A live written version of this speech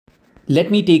Let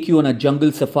me take you on a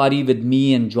jungle safari with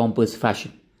me and Jomper's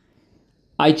fashion.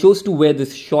 I chose to wear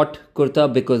this short kurta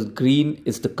because green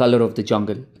is the color of the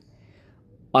jungle.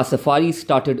 Our safari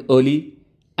started early,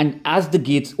 and as the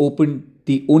gates opened,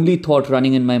 the only thought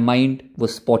running in my mind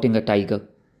was spotting a tiger.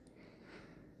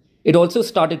 It also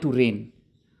started to rain,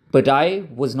 but I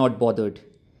was not bothered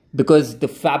because the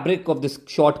fabric of this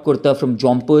short kurta from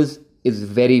Jomper's is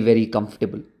very, very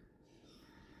comfortable.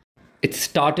 It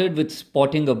started with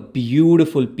spotting a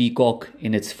beautiful peacock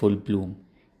in its full bloom.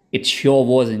 It sure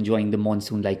was enjoying the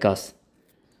monsoon like us.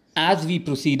 As we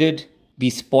proceeded, we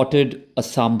spotted a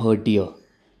sambar deer.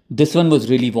 This one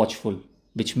was really watchful,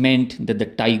 which meant that the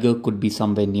tiger could be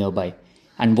somewhere nearby.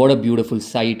 And what a beautiful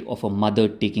sight of a mother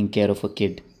taking care of a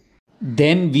kid.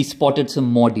 Then we spotted some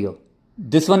more deer.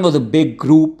 This one was a big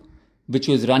group which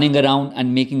was running around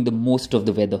and making the most of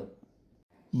the weather.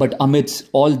 But amidst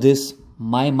all this,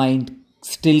 my mind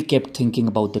still kept thinking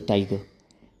about the tiger.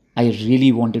 I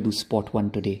really wanted to spot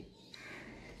one today.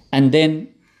 And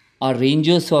then our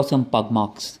ranger saw some pug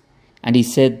marks and he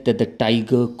said that the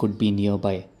tiger could be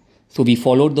nearby. So we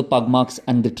followed the pug marks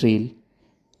and the trail,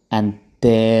 and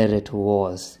there it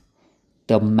was,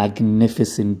 the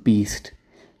magnificent beast,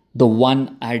 the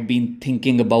one I had been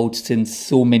thinking about since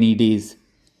so many days.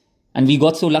 And we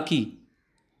got so lucky.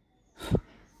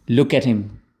 Look at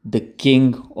him, the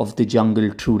king of the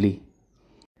jungle truly.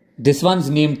 This one's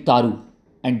named Taru,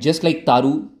 and just like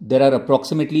Taru, there are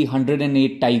approximately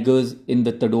 108 tigers in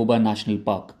the Tadoba National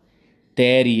Park.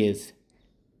 There he is,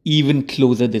 even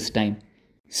closer this time.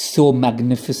 So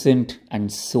magnificent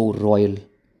and so royal.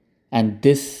 And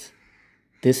this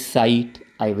sight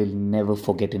I will never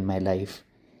forget in my life.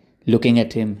 Looking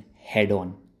at him head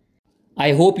on.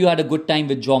 I hope you had a good time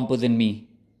with Jompers and me.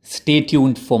 Stay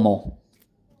tuned for more.